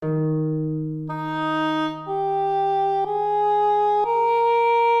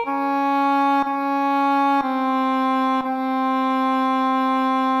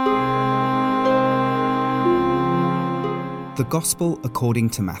The Gospel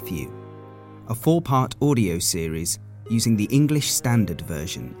according to Matthew, a 4-part audio series using the English Standard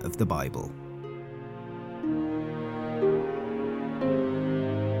Version of the Bible.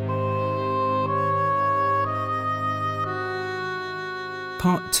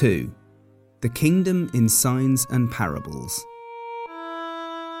 Part 2. The Kingdom in Signs and Parables.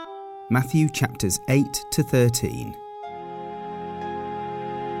 Matthew chapters 8 to 13.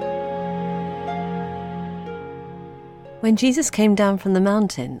 When Jesus came down from the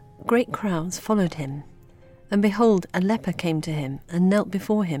mountain, great crowds followed him. And behold, a leper came to him and knelt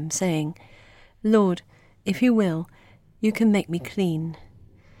before him, saying, "Lord, if you will, you can make me clean."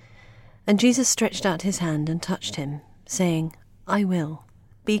 And Jesus stretched out his hand and touched him, saying, "I will,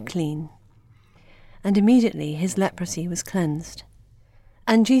 be clean." And immediately his leprosy was cleansed.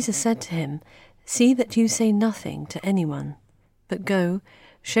 And Jesus said to him, "See that you say nothing to anyone, but go,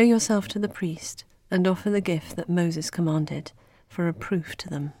 show yourself to the priest, and offer the gift that Moses commanded, for a proof to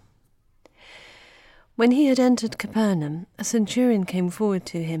them." When he had entered Capernaum, a centurion came forward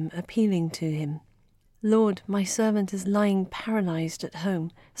to him, appealing to him, "Lord, my servant is lying paralyzed at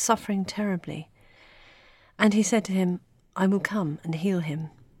home, suffering terribly." And he said to him, "I will come and heal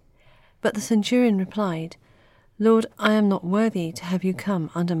him." But the centurion replied, "Lord, I am not worthy to have you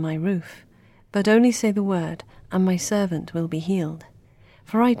come under my roof, but only say the word, and my servant will be healed.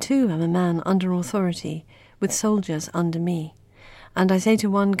 For I too am a man under authority, with soldiers under me. And I say to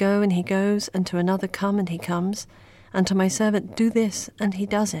one, 'Go,' and he goes, and to another, 'Come,' and he comes, and to my servant, 'Do this,' and he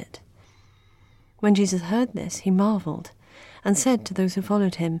does it." When Jesus heard this, he marveled, and said to those who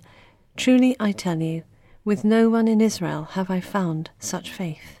followed him, "Truly I tell you, with no one in Israel have I found such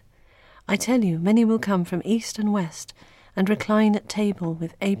faith. I tell you, many will come from east and west, and recline at table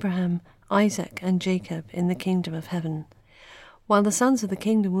with Abraham, Isaac, and Jacob in the kingdom of heaven, while the sons of the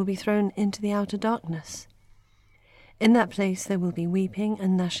kingdom will be thrown into the outer darkness. In that place there will be weeping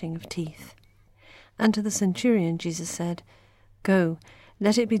and gnashing of teeth." And to the centurion Jesus said, "Go,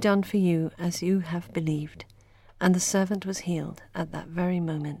 let it be done for you as you have believed." And the servant was healed at that very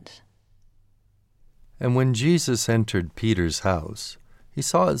moment. And when Jesus entered Peter's house, he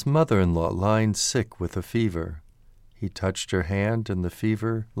saw his mother-in-law lying sick with a fever. He touched her hand, and the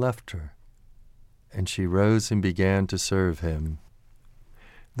fever left her, and she rose and began to serve him.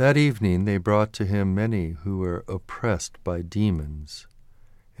 That evening they brought to him many who were oppressed by demons,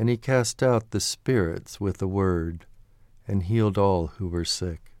 and he cast out the spirits with a word, and healed all who were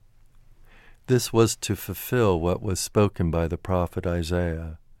sick. This was to fulfill what was spoken by the prophet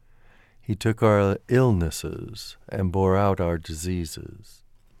Isaiah. He took our illnesses and bore out our diseases.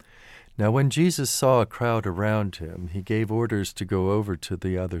 Now when Jesus saw a crowd around him, he gave orders to go over to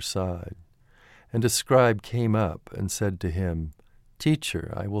the other side. And a scribe came up and said to him,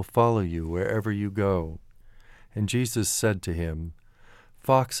 "Teacher, I will follow you wherever you go." And Jesus said to him,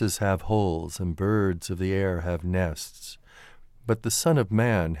 "Foxes have holes and birds of the air have nests, but the Son of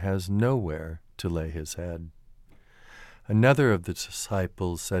Man has nowhere to lay his head." Another of the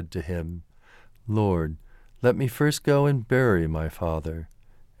disciples said to him, "Lord, let me first go and bury my father."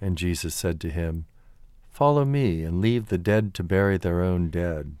 And Jesus said to him, "Follow me and leave the dead to bury their own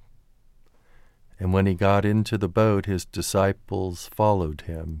dead." And when he got into the boat, his disciples followed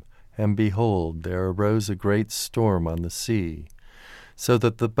him. And behold, there arose a great storm on the sea, so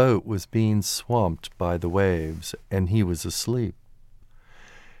that the boat was being swamped by the waves, and he was asleep.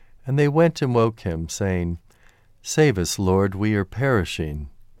 And they went and woke him, saying, "Save us, Lord, we are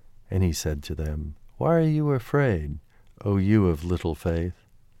perishing." And he said to them, "Why are you afraid, O you of little faith?"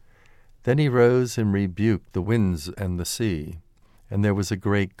 Then he rose and rebuked the winds and the sea, and there was a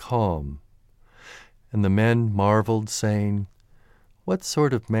great calm. And the men marveled, saying, "What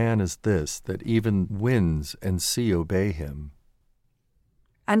sort of man is this, that even winds and sea obey him?"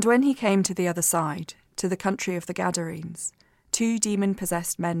 And when he came to the other side, to the country of the Gadarenes, 2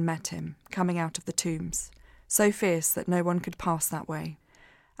 demon-possessed men met him, coming out of the tombs, so fierce that no one could pass that way.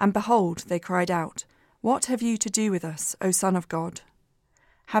 And behold, they cried out, "What have you to do with us, O Son of God?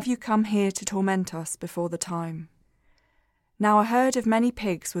 Have you come here to torment us before the time?" Now a herd of many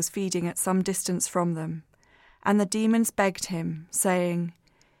pigs was feeding at some distance from them, and the demons begged him, saying,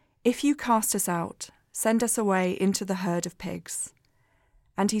 "If you cast us out, send us away into the herd of pigs."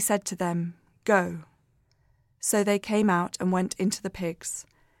 And he said to them, "Go." So they came out and went into the pigs,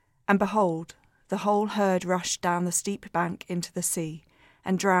 and behold, the whole herd rushed down the steep bank into the sea,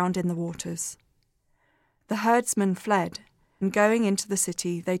 and drowned in the waters. The herdsmen fled, and going into the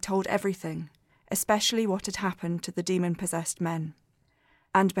city they told everything, especially what had happened to the demon-possessed men.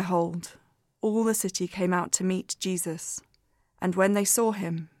 And behold, all the city came out to meet Jesus, and when they saw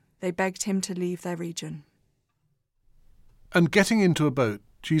him, they begged him to leave their region. And getting into a boat,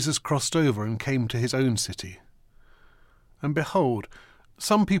 Jesus crossed over and came to his own city. And behold,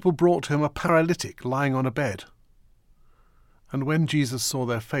 some people brought to him a paralytic lying on a bed. And when Jesus saw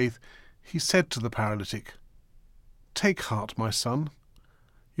their faith, he said to the paralytic, "Take heart, my son,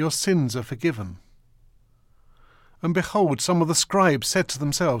 your sins are forgiven." And behold, some of the scribes said to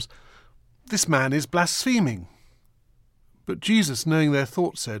themselves, "This man is blaspheming." But Jesus, knowing their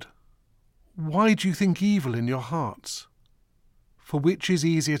thoughts, said, "Why do you think evil in your hearts? For which is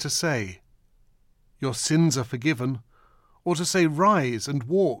easier to say, 'Your sins are forgiven,' or to say, 'Rise and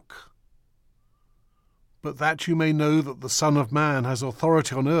walk'? But that you may know that the Son of Man has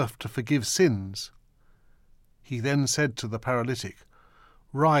authority on earth to forgive sins." He then said to the paralytic,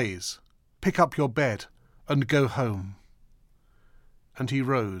 "Rise, pick up your bed, and go home." And he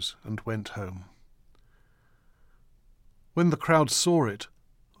rose and went home. When the crowd saw it,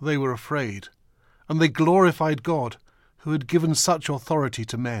 they were afraid, and they glorified God, who had given such authority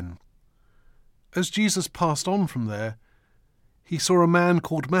to men. As Jesus passed on from there, he saw a man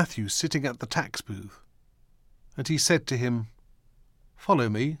called Matthew sitting at the tax booth. And he said to him, "Follow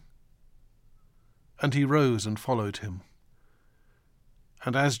me." And he rose and followed him.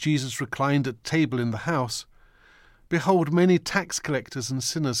 And as Jesus reclined at table in the house, behold, many tax collectors and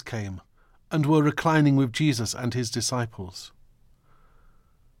sinners came, and were reclining with Jesus and his disciples.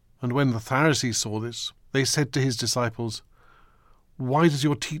 And when the Pharisees saw this, they said to his disciples, "Why does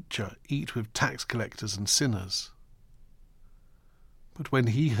your teacher eat with tax collectors and sinners?" But when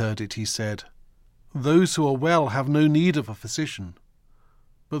he heard it, he said, "Those who are well have no need of a physician,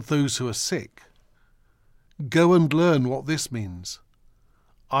 but those who are sick. Go and learn what this means.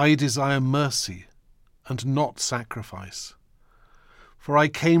 I desire mercy and not sacrifice, for I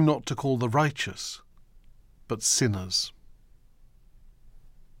came not to call the righteous, but sinners."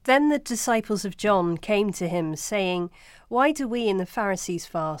 Then the disciples of John came to him, saying, "Why do we and the Pharisees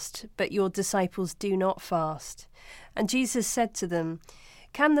fast, but your disciples do not fast?" And Jesus said to them,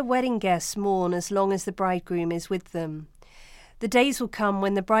 "Can the wedding guests mourn as long as the bridegroom is with them? The days will come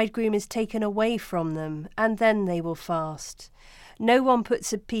when the bridegroom is taken away from them, and then they will fast. No one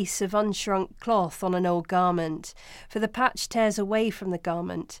puts a piece of unshrunk cloth on an old garment, for the patch tears away from the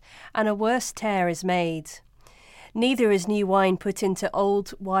garment, and a worse tear is made. Neither is new wine put into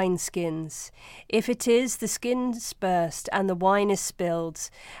old wineskins. If it is, the skins burst, and the wine is spilled,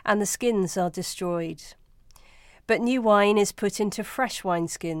 and the skins are destroyed. But new wine is put into fresh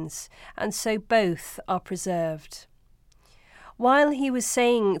wineskins, and so both are preserved." While he was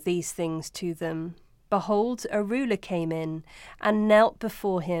saying these things to them, behold, a ruler came in and knelt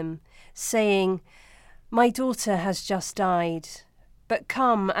before him, saying, "My daughter has just died, but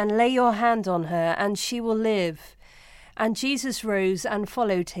come and lay your hand on her, and she will live." And Jesus rose and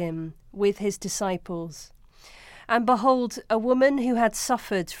followed him with his disciples. And behold, a woman who had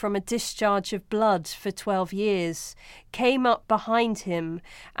suffered from a discharge of blood for 12 years came up behind him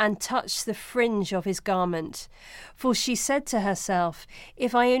and touched the fringe of his garment. For she said to herself,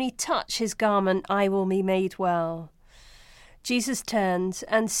 "If I only touch his garment, I will be made well." Jesus turned,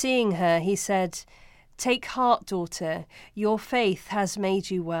 and seeing her, he said, "Take heart, daughter, your faith has made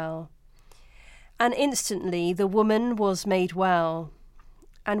you well." And instantly the woman was made well.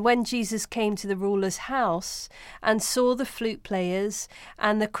 And when Jesus came to the ruler's house and saw the flute players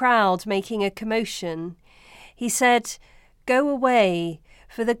and the crowd making a commotion, he said, "Go away,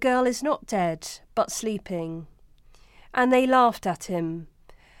 for the girl is not dead, but sleeping." And they laughed at him.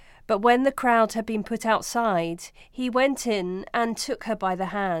 But when the crowd had been put outside, he went in and took her by the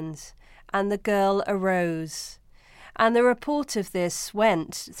hand, and the girl arose. And the report of this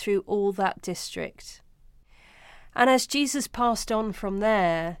went through all that district. And as Jesus passed on from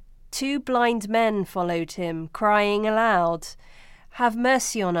there, 2 blind men followed him, crying aloud, "Have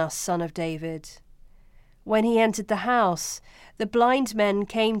mercy on us, Son of David." When he entered the house, the blind men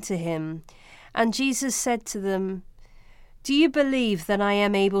came to him, and Jesus said to them, "Do you believe that I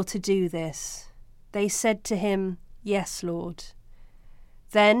am able to do this?" They said to him, "Yes, Lord."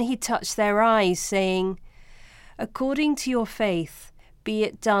 Then he touched their eyes, saying, "According to your faith, be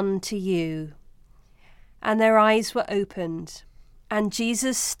it done to you." And their eyes were opened, and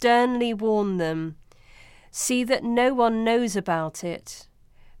Jesus sternly warned them, "See that no one knows about it."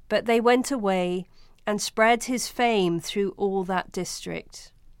 But they went away and spread his fame through all that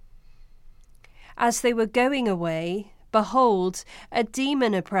district. As they were going away, behold, a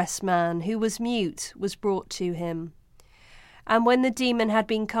demon-oppressed man who was mute was brought to him. And when the demon had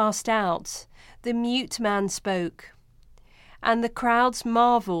been cast out, the mute man spoke. And the crowds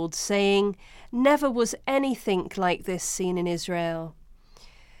marvelled, saying, "Never was anything like this seen in Israel."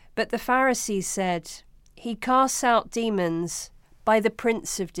 But the Pharisees said, He casts out demons by the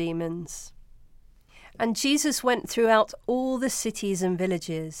prince of demons. And Jesus went throughout all the cities and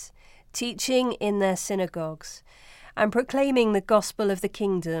villages, teaching in their synagogues, and proclaiming the gospel of the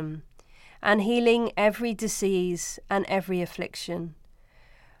kingdom, and healing every disease and every affliction.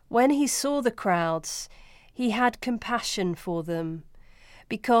 When he saw the crowds, he had compassion for them,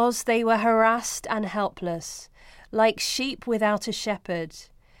 because they were harassed and helpless, like sheep without a shepherd.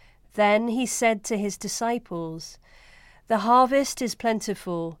 Then he said to his disciples, "The harvest is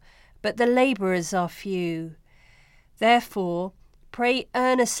plentiful, but the labourers are few. Therefore, pray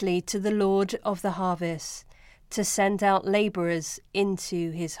earnestly to the Lord of the harvest to send out labourers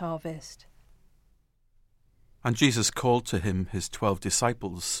into his harvest." And Jesus called to him his 12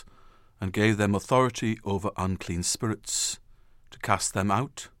 disciples, and gave them authority over unclean spirits, to cast them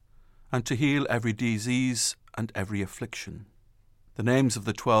out, and to heal every disease and every affliction. The names of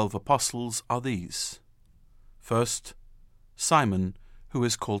the 12 apostles are these: first, Simon, who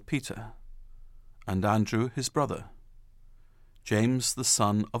is called Peter, and Andrew his brother, James the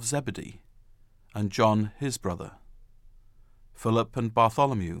son of Zebedee, and John his brother, Philip and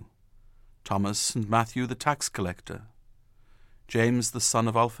Bartholomew, Thomas and Matthew the tax collector, James the son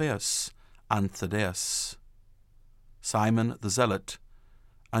of Alphaeus, and Thaddeus, Simon the zealot,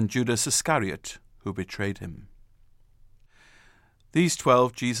 and Judas Iscariot, who betrayed him. These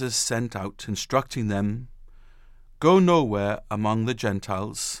 12 Jesus sent out, instructing them, "Go nowhere among the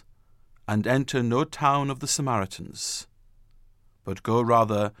Gentiles, and enter no town of the Samaritans, but go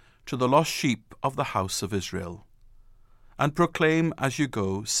rather to the lost sheep of the house of Israel, and proclaim as you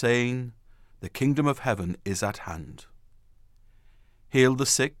go, saying, the kingdom of heaven is at hand. Heal the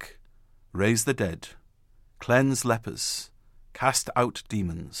sick, raise the dead, cleanse lepers, cast out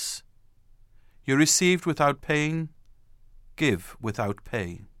demons. You received without paying, give without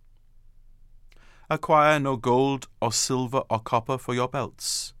pay. Acquire no gold or silver or copper for your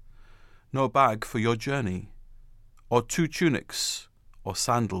belts, no bag for your journey, or 2 tunics, or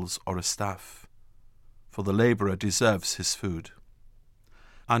sandals, or a staff, for the labourer deserves his food.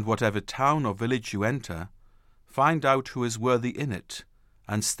 And whatever town or village you enter, find out who is worthy in it,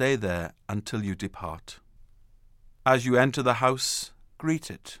 and stay there until you depart. As you enter the house, greet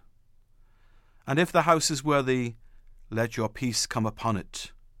it. And if the house is worthy, let your peace come upon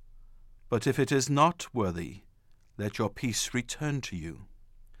it. But if it is not worthy, let your peace return to you.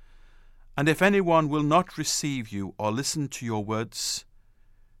 And if anyone will not receive you or listen to your words,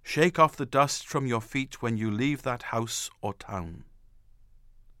 shake off the dust from your feet when you leave that house or town.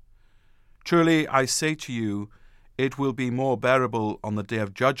 Truly I say to you, it will be more bearable on the day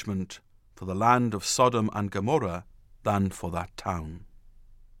of judgment for the land of Sodom and Gomorrah than for that town.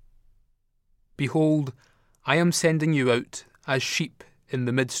 Behold, I am sending you out as sheep in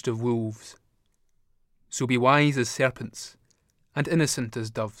the midst of wolves. So be wise as serpents, and innocent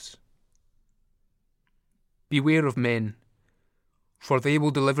as doves. Beware of men, for they will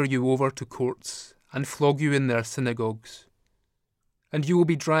deliver you over to courts and flog you in their synagogues. And you will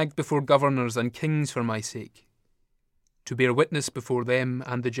be dragged before governors and kings for my sake, to bear witness before them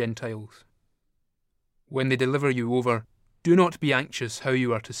and the Gentiles. When they deliver you over, do not be anxious how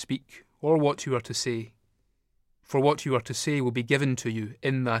you are to speak or what you are to say, for what you are to say will be given to you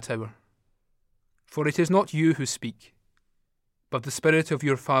in that hour. For it is not you who speak, but the Spirit of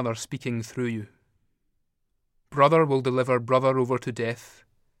your Father speaking through you. Brother will deliver brother over to death,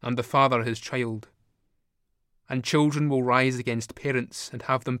 and the father his child. And children will rise against parents and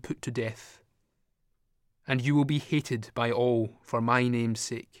have them put to death. And you will be hated by all for my name's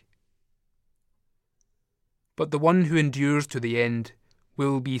sake. But the one who endures to the end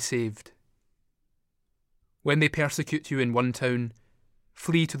will be saved. When they persecute you in one town,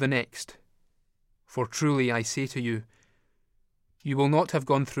 flee to the next. For truly I say to you, you will not have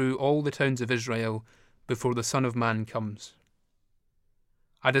gone through all the towns of Israel before the Son of Man comes.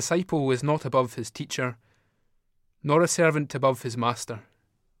 A disciple is not above his teacher, nor a servant above his master.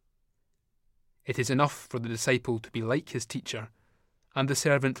 It is enough for the disciple to be like his teacher, and the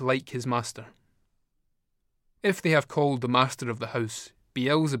servant like his master. If they have called the master of the house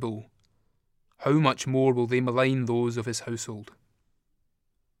Beelzebul, how much more will they malign those of his household?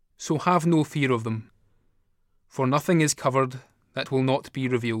 So have no fear of them, for nothing is covered that will not be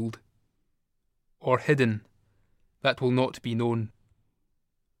revealed, or hidden that will not be known.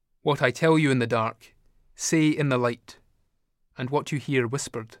 What I tell you in the dark, say in the light, and what you hear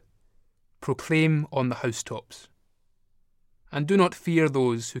whispered, proclaim on the housetops. And do not fear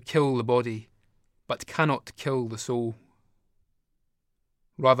those who kill the body, but cannot kill the soul.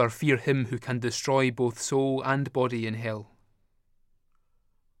 Rather fear him who can destroy both soul and body in hell.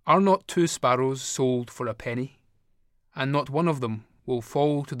 Are not 2 sparrows sold for a penny? And not one of them will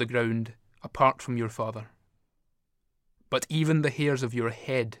fall to the ground apart from your Father. But even the hairs of your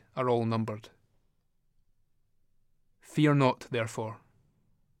head are all numbered. Fear not, therefore.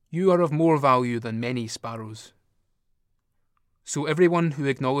 You are of more value than many sparrows. So everyone who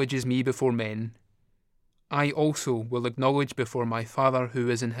acknowledges me before men, I also will acknowledge before my Father who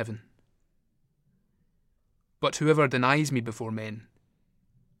is in heaven. But whoever denies me before men,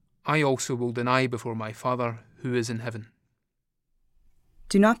 I also will deny before my Father who is in heaven.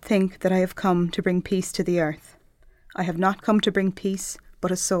 Do not think that I have come to bring peace to the earth. I have not come to bring peace,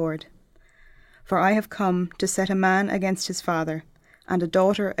 but a sword. For I have come to set a man against his father, and a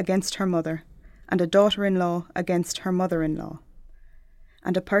daughter against her mother, and a daughter-in-law against her mother-in-law.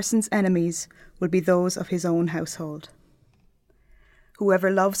 And a person's enemies will be those of his own household.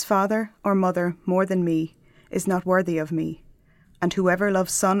 Whoever loves father or mother more than me is not worthy of me, and whoever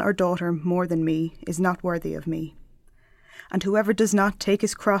loves son or daughter more than me is not worthy of me. And whoever does not take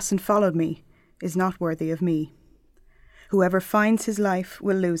his cross and follow me is not worthy of me. Whoever finds his life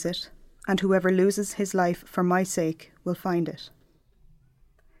will lose it, and whoever loses his life for my sake will find it.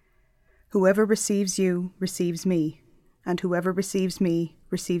 Whoever receives you receives me, and whoever receives me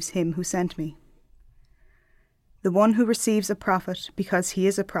receives him who sent me. The one who receives a prophet because he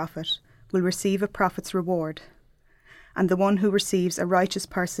is a prophet will receive a prophet's reward, and the one who receives a righteous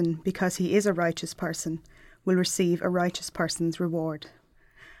person because he is a righteous person will receive a righteous person's reward.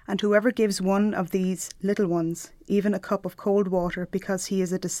 And whoever gives one of these little ones even a cup of cold water because he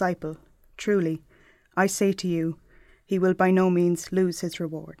is a disciple, truly, I say to you, he will by no means lose his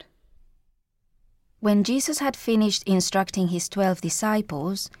reward. When Jesus had finished instructing his 12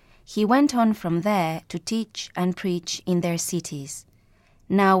 disciples, he went on from there to teach and preach in their cities.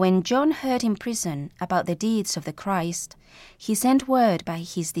 Now when John heard in prison about the deeds of the Christ, he sent word by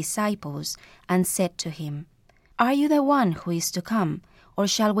his disciples and said to him, Are you the one who is to come, or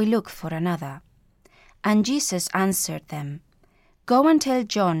shall we look for another? And Jesus answered them, Go and tell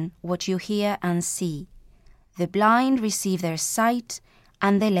John what you hear and see. The blind receive their sight,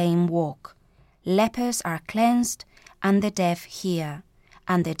 and the lame walk. Lepers are cleansed, and the deaf hear,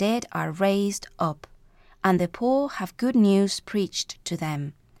 and the dead are raised up, and the poor have good news preached to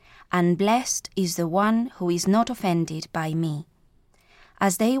them. And blessed is the one who is not offended by me.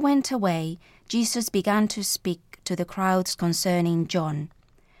 As they went away, Jesus began to speak to the crowds concerning John.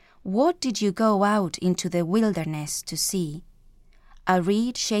 What did you go out into the wilderness to see? A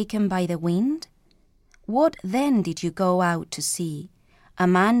reed shaken by the wind? What then did you go out to see? A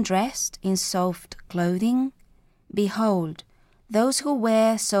man dressed in soft clothing? Behold, those who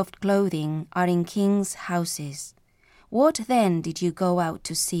wear soft clothing are in kings' houses. What then did you go out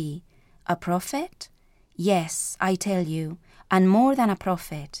to see? A prophet? Yes, I tell you, and more than a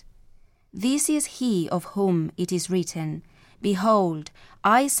prophet. This is he of whom it is written, Behold,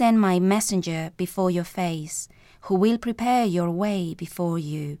 I send my messenger before your face, who will prepare your way before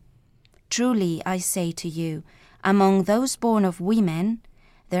you. Truly I say to you, among those born of women,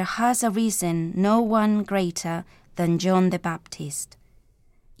 there has arisen no one greater than John the Baptist.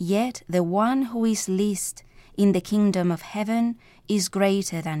 Yet the one who is least in the kingdom of heaven is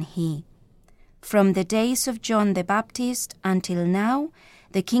greater than he. From the days of John the Baptist until now,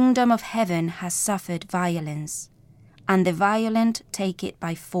 the kingdom of heaven has suffered violence, and the violent take it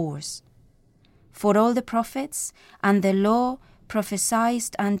by force. For all the prophets and the law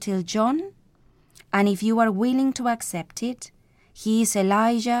prophesied until John, and if you are willing to accept it, he is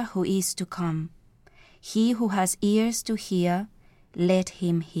Elijah who is to come. He who has ears to hear, let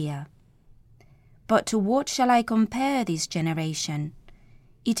him hear. But to what shall I compare this generation?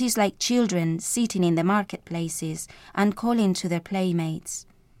 It is like children sitting in the marketplaces and calling to their playmates.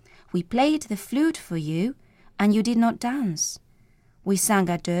 We played the flute for you, and you did not dance. We sang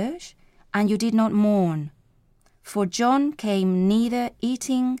a dirge, and you did not mourn. For John came neither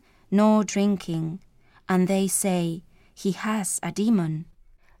eating nor drinking, and they say, He has a demon.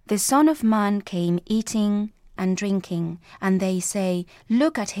 The Son of Man came eating and drinking, and they say,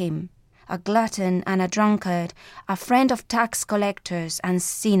 Look at him, a glutton and a drunkard, a friend of tax collectors and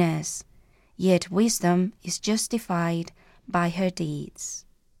sinners. Yet wisdom is justified by her deeds.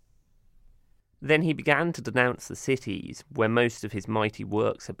 Then he began to denounce the cities where most of his mighty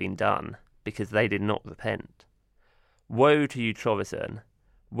works had been done, because they did not repent. Woe to you, Chorazin!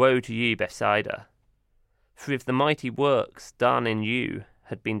 Woe to you, Bethsaida! For if the mighty works done in you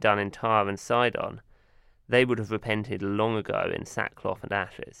had been done in Tyre and Sidon, they would have repented long ago in sackcloth and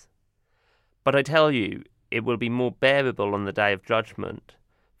ashes. But I tell you, it will be more bearable on the day of judgment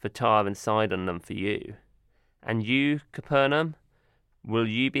for Tyre and Sidon than for you. And you, Capernaum, Will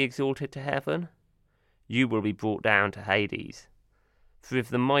you be exalted to heaven? You will be brought down to Hades. For if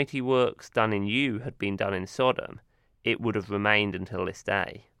the mighty works done in you had been done in Sodom, it would have remained until this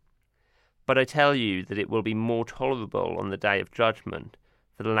day. But I tell you that it will be more tolerable on the day of judgment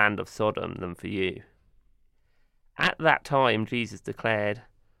for the land of Sodom than for you." At that time Jesus declared,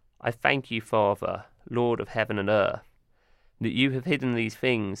 "I thank you, Father, Lord of heaven and earth, that you have hidden these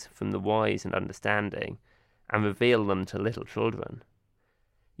things from the wise and understanding, and revealed them to little children.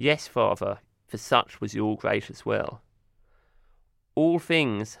 Yes, Father, for such was your gracious will. All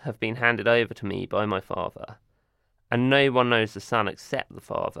things have been handed over to me by my Father, and no one knows the Son except the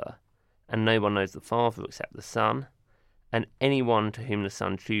Father, and no one knows the Father except the Son, and anyone to whom the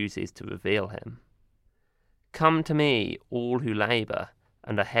Son chooses to reveal him. Come to me, all who labour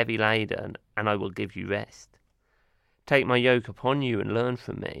and are heavy laden, and I will give you rest. Take my yoke upon you and learn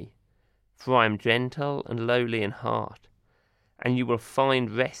from me, for I am gentle and lowly in heart, and you will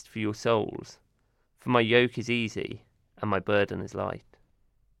find rest for your souls, for my yoke is easy and my burden is light."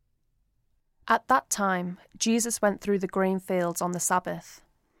 At that time, Jesus went through the grain fields on the Sabbath.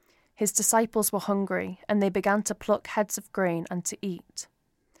 His disciples were hungry, and they began to pluck heads of grain and to eat.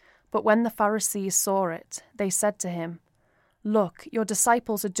 But when the Pharisees saw it, they said to him, "Look, your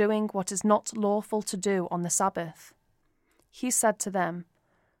disciples are doing what is not lawful to do on the Sabbath." He said to them,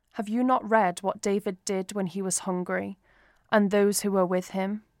 "Have you not read what David did when he was hungry, and those who were with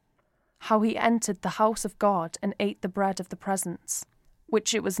him? How he entered the house of God and ate the bread of the presence,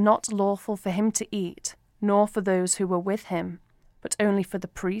 which it was not lawful for him to eat, nor for those who were with him, but only for the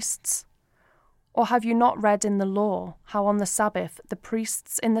priests? Or have you not read in the law how on the Sabbath the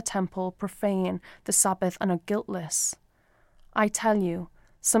priests in the temple profane the Sabbath and are guiltless? I tell you,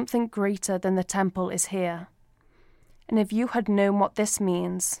 something greater than the temple is here. And if you had known what this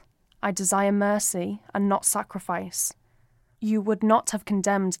means, I desire mercy and not sacrifice, you would not have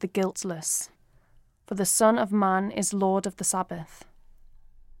condemned the guiltless, for the Son of Man is Lord of the Sabbath."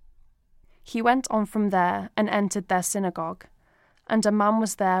 He went on from there and entered their synagogue, and a man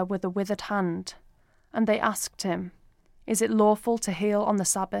was there with a withered hand, and they asked him, "Is it lawful to heal on the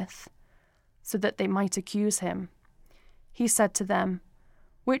Sabbath?" so that they might accuse him. He said to them,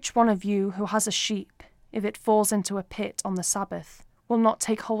 "Which one of you who has a sheep, if it falls into a pit on the Sabbath, will not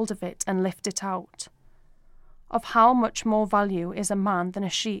take hold of it and lift it out? Of how much more value is a man than a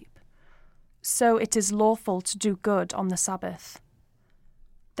sheep? So it is lawful to do good on the Sabbath."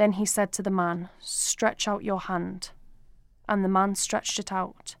 Then he said to the man, "Stretch out your hand." And the man stretched it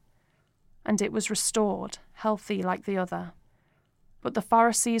out, and it was restored, healthy like the other. But the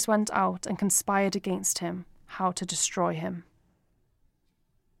Pharisees went out and conspired against him, how to destroy him.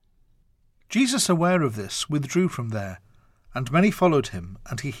 Jesus, aware of this, withdrew from there, and many followed him,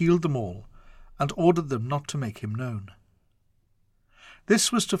 and he healed them all, and ordered them not to make him known.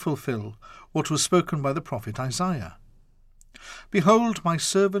 This was to fulfill what was spoken by the prophet Isaiah. "Behold my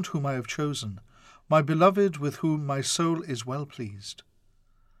servant whom I have chosen, my beloved with whom my soul is well pleased.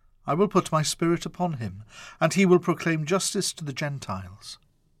 I will put my spirit upon him, and he will proclaim justice to the Gentiles.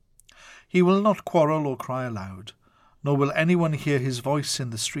 He will not quarrel or cry aloud, nor will anyone hear his voice in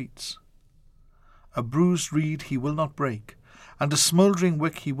the streets. A bruised reed he will not break, and a smouldering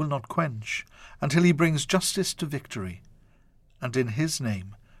wick he will not quench, until he brings justice to victory, and in his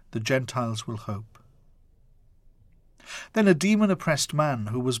name the Gentiles will hope." Then a demon-oppressed man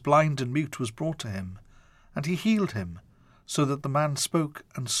who was blind and mute was brought to him, and he healed him, so that the man spoke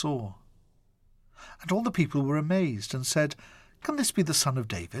and saw. And all the people were amazed, and said, "Can this be the son of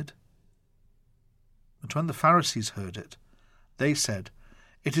David?" But when the Pharisees heard it, they said,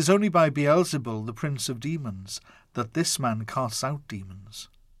 "It is only by Beelzebul, the prince of demons, that this man casts out demons."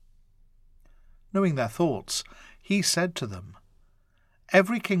 Knowing their thoughts, he said to them,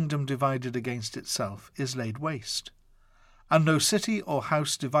 "Every kingdom divided against itself is laid waste, and no city or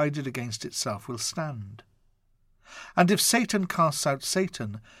house divided against itself will stand. And if Satan casts out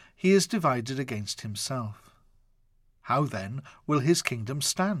Satan, he is divided against himself. How then will his kingdom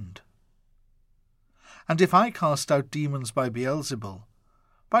stand? And if I cast out demons by Beelzebul,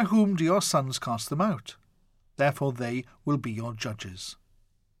 by whom do your sons cast them out? Therefore they will be your judges.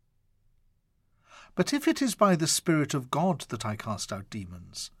 But if it is by the Spirit of God that I cast out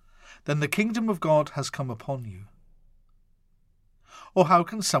demons, then the kingdom of God has come upon you. Or how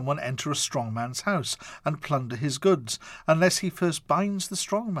can someone enter a strong man's house and plunder his goods, unless he first binds the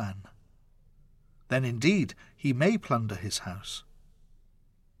strong man? Then indeed he may plunder his house.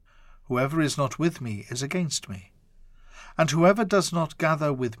 Whoever is not with me is against me, and whoever does not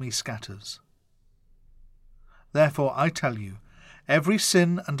gather with me scatters. Therefore I tell you, every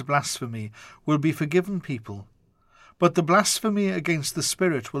sin and blasphemy will be forgiven people, but the blasphemy against the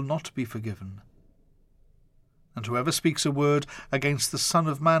Spirit will not be forgiven. And whoever speaks a word against the Son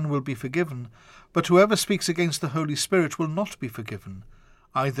of Man will be forgiven, but whoever speaks against the Holy Spirit will not be forgiven,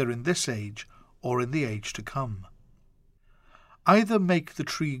 either in this age or in the age to come. Either make the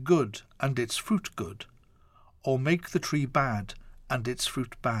tree good and its fruit good, or make the tree bad and its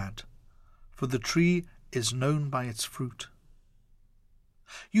fruit bad, for the tree is known by its fruit.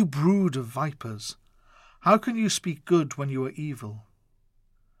 You brood of vipers, how can you speak good when you are evil?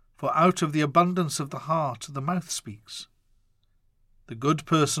 For out of the abundance of the heart the mouth speaks. The good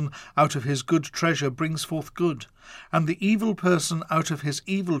person out of his good treasure brings forth good, and the evil person out of his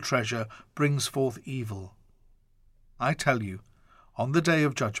evil treasure brings forth evil. I tell you, on the day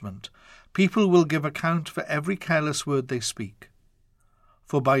of judgment, people will give account for every careless word they speak.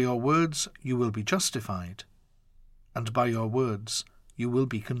 For by your words you will be justified, and by your words you will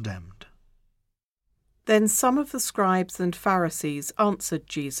be condemned. Then some of the scribes and Pharisees answered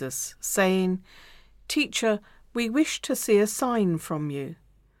Jesus, saying, Teacher, we wish to see a sign from you.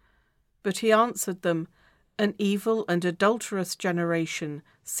 But he answered them, An evil and adulterous generation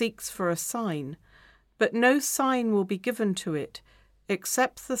seeks for a sign, but no sign will be given to it,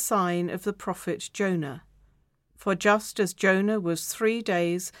 except the sign of the prophet Jonah. For just as Jonah was 3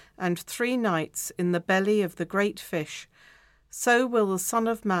 days and 3 nights in the belly of the great fish, so will the Son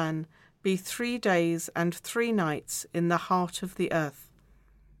of Man be 3 days and 3 nights in the heart of the earth.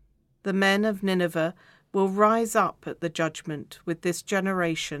 The men of Nineveh will rise up at the judgment with this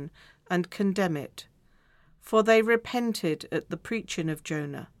generation and condemn it, for they repented at the preaching of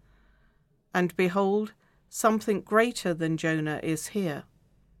Jonah. And behold, something greater than Jonah is here.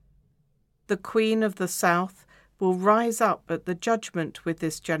 The queen of the south will rise up at the judgment with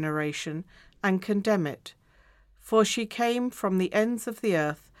this generation and condemn it, for she came from the ends of the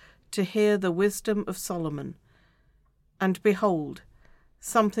earth to hear the wisdom of Solomon. And behold,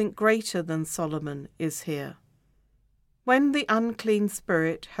 something greater than Solomon is here. When the unclean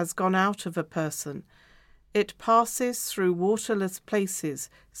spirit has gone out of a person, it passes through waterless places,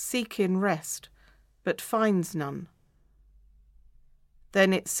 seeking rest, but finds none.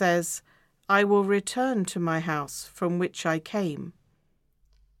 Then it says, I will return to my house from which I came.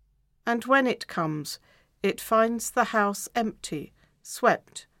 And when it comes, it finds the house empty,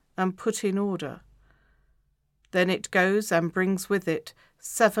 swept, and put in order. Then it goes and brings with it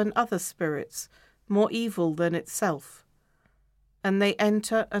 7 other spirits, more evil than itself, and they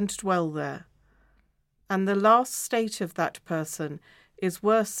enter and dwell there. And the last state of that person is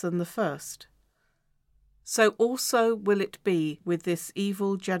worse than the first. So also will it be with this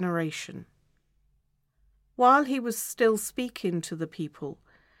evil generation. While he was still speaking to the people,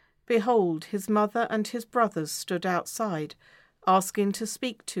 behold, his mother and his brothers stood outside, asking to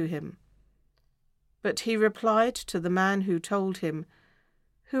speak to him. But he replied to the man who told him,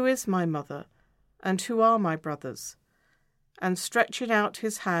 Who is my mother, and who are my brothers? And stretching out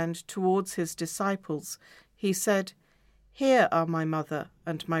his hand towards his disciples, he said, Here are my mother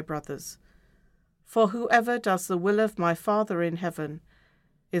and my brothers. For whoever does the will of my Father in heaven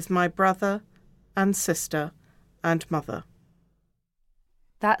is my brother and sister and mother.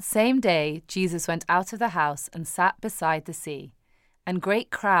 That same day Jesus went out of the house and sat beside the sea, and great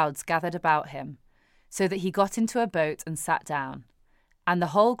crowds gathered about him, so that he got into a boat and sat down, and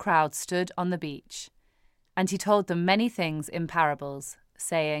the whole crowd stood on the beach. And he told them many things in parables,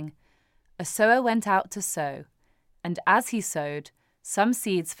 saying, A sower went out to sow, and as he sowed, some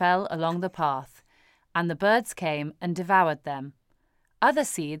seeds fell along the path, and the birds came and devoured them. Other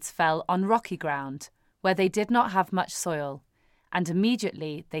seeds fell on rocky ground, where they did not have much soil, and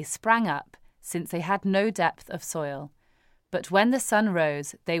immediately they sprang up, since they had no depth of soil. But when the sun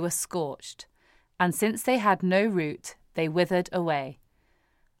rose, they were scorched, and since they had no root, they withered away.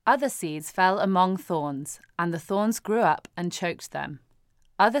 Other seeds fell among thorns, and the thorns grew up and choked them.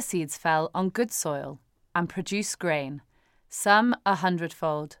 Other seeds fell on good soil, and produced grain, some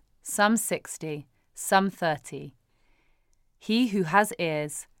 100-fold, some 60, some 30. He who has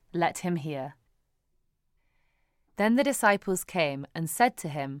ears, let him hear. Then the disciples came and said to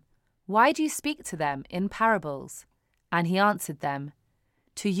him, Why do you speak to them in parables? And he answered them,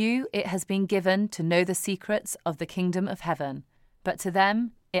 To you it has been given to know the secrets of the kingdom of heaven, but to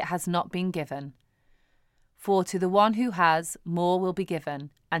them it has not been given. For to the one who has, more will be given,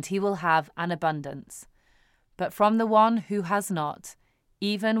 and he will have an abundance. But from the one who has not,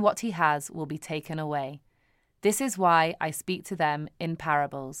 even what he has will be taken away. This is why I speak to them in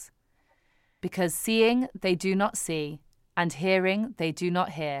parables. Because seeing they do not see, and hearing they do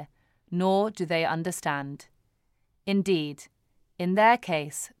not hear, nor do they understand. Indeed, In their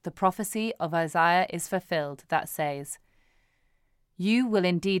case, the prophecy of Isaiah is fulfilled that says, "You will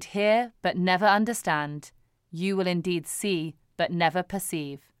indeed hear, but never understand. You will indeed see, but never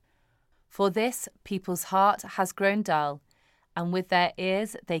perceive. For this people's heart has grown dull, and with their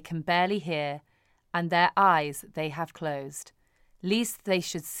ears they can barely hear, and their eyes they have closed, lest they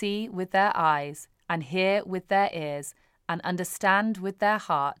should see with their eyes, and hear with their ears, and understand with their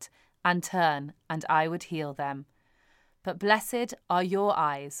heart, and turn, and I would heal them. But blessed are your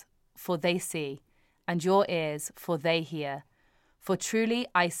eyes, for they see, and your ears, for they hear. For truly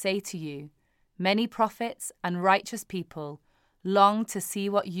I say to you, many prophets and righteous people long to see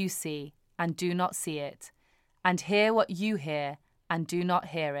what you see, and do not see it, and hear what you hear, and do not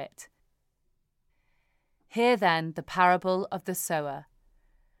hear it. Hear then the parable of the sower.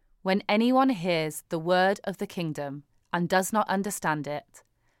 When anyone hears the word of the kingdom, and does not understand it,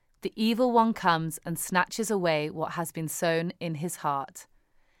 the evil one comes and snatches away what has been sown in his heart.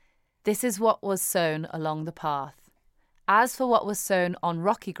 This is what was sown along the path. As for what was sown on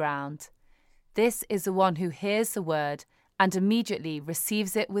rocky ground, this is the one who hears the word and immediately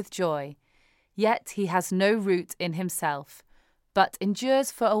receives it with joy, yet he has no root in himself, but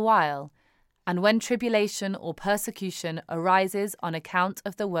endures for a while, and when tribulation or persecution arises on account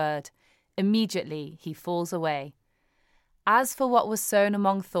of the word, immediately he falls away. As for what was sown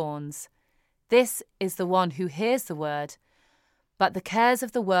among thorns, this is the one who hears the word, but the cares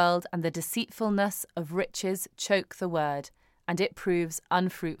of the world and the deceitfulness of riches choke the word, and it proves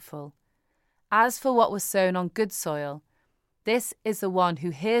unfruitful. As for what was sown on good soil, this is the one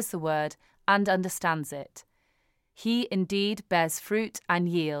who hears the word and understands it. He indeed bears fruit and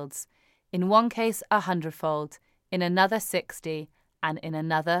yields, in one case 100-fold, in another 60, and in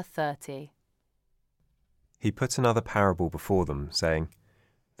another 30. He put another parable before them, saying,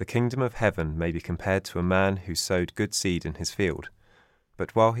 The kingdom of heaven may be compared to a man who sowed good seed in his field.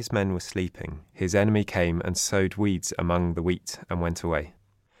 But while his men were sleeping, his enemy came and sowed weeds among the wheat and went away.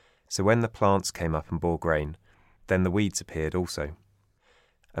 So when the plants came up and bore grain, then the weeds appeared also.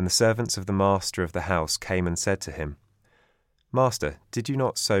 And the servants of the master of the house came and said to him, Master, did you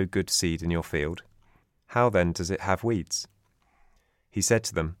not sow good seed in your field? How then does it have weeds? He said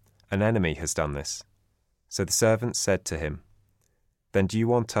to them, An enemy has done this. So the servants said to him, Then do you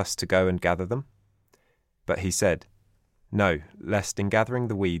want us to go and gather them? But he said, No, lest in gathering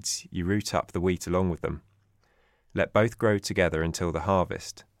the weeds you root up the wheat along with them. Let both grow together until the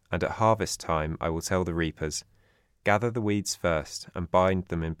harvest, and at harvest time I will tell the reapers, Gather the weeds first, and bind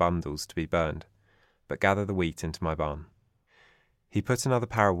them in bundles to be burned, but gather the wheat into my barn. He put another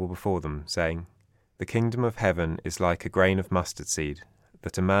parable before them, saying, The kingdom of heaven is like a grain of mustard seed,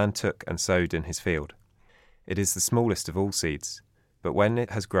 that a man took and sowed in his field. It is the smallest of all seeds, but when it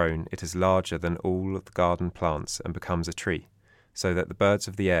has grown, it is larger than all of the garden plants and becomes a tree, so that the birds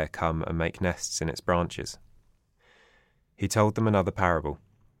of the air come and make nests in its branches. He told them another parable.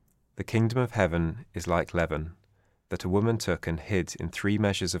 The kingdom of heaven is like leaven, that a woman took and hid in 3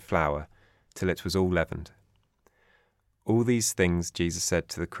 measures of flour, till it was all leavened. All these things Jesus said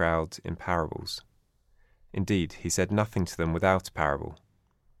to the crowd in parables. Indeed, he said nothing to them without a parable.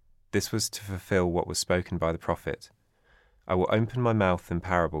 This was to fulfill what was spoken by the prophet. I will open my mouth in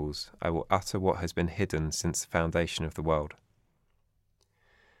parables, I will utter what has been hidden since the foundation of the world.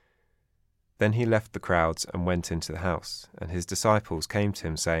 Then he left the crowds and went into the house, and his disciples came to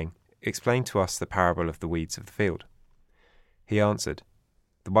him, saying, Explain to us the parable of the weeds of the field. He answered,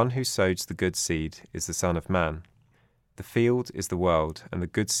 The one who sows the good seed is the Son of Man. The field is the world, and the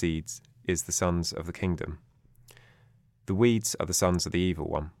good seed is the sons of the kingdom. The weeds are the sons of the evil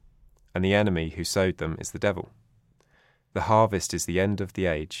one, and the enemy who sowed them is the devil. The harvest is the end of the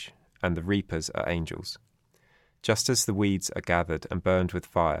age, and the reapers are angels. Just as the weeds are gathered and burned with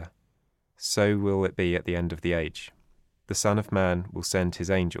fire, so will it be at the end of the age. The Son of Man will send his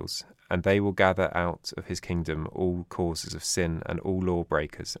angels, and they will gather out of his kingdom all causes of sin and all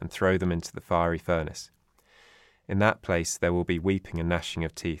lawbreakers, and throw them into the fiery furnace. In that place there will be weeping and gnashing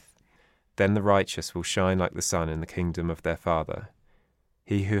of teeth. Then the righteous will shine like the sun in the kingdom of their Father.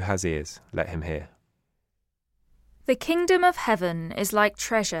 He who has ears, let him hear. The kingdom of heaven is like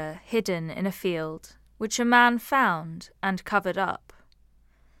treasure hidden in a field, which a man found and covered up.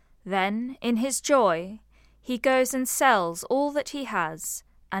 Then, in his joy, he goes and sells all that he has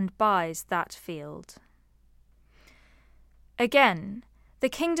and buys that field. Again, the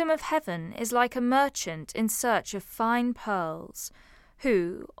kingdom of heaven is like a merchant in search of fine pearls,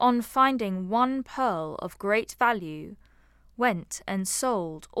 who, on finding one pearl of great value, went and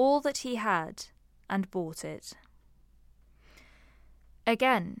sold all that he had and bought it.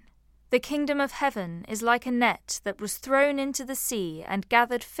 Again, The kingdom of heaven is like a net that was thrown into the sea and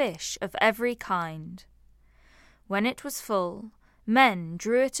gathered fish of every kind. When it was full, men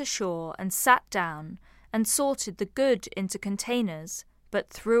drew it ashore and sat down and sorted the good into containers, but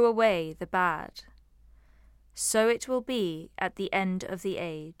threw away the bad. So it will be at the end of the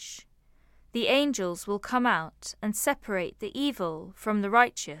age. The angels will come out and separate the evil from the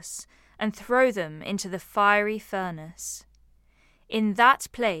righteous and throw them into the fiery furnace. In that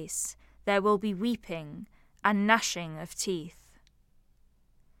place there will be weeping and gnashing of teeth.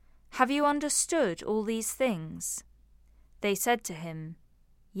 Have you understood all these things? They said to him,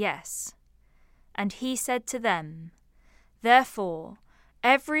 Yes. And he said to them, Therefore,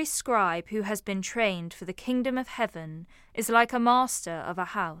 every scribe who has been trained for the kingdom of heaven is like a master of a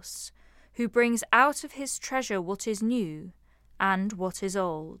house, who brings out of his treasure what is new and what is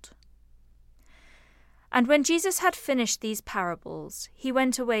old. And when Jesus had finished these parables, he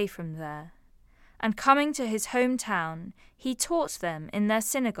went away from there. And coming to his hometown, he taught them in their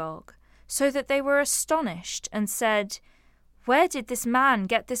synagogue, so that they were astonished and said, Where did this man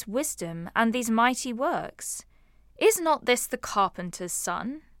get this wisdom and these mighty works? Is not this the carpenter's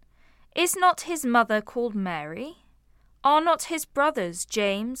son? Is not his mother called Mary? Are not his brothers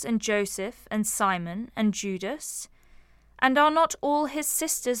James and Joseph and Simon and Judas? And are not all his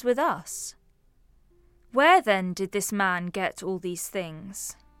sisters with us? Where then did this man get all these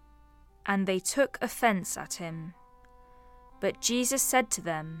things? And they took offence at him. But Jesus said to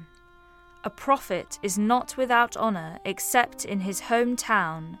them, A prophet is not without honour except in his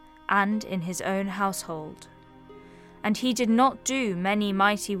hometown and in his own household. And he did not do many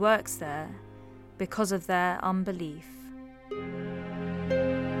mighty works there, because of their unbelief.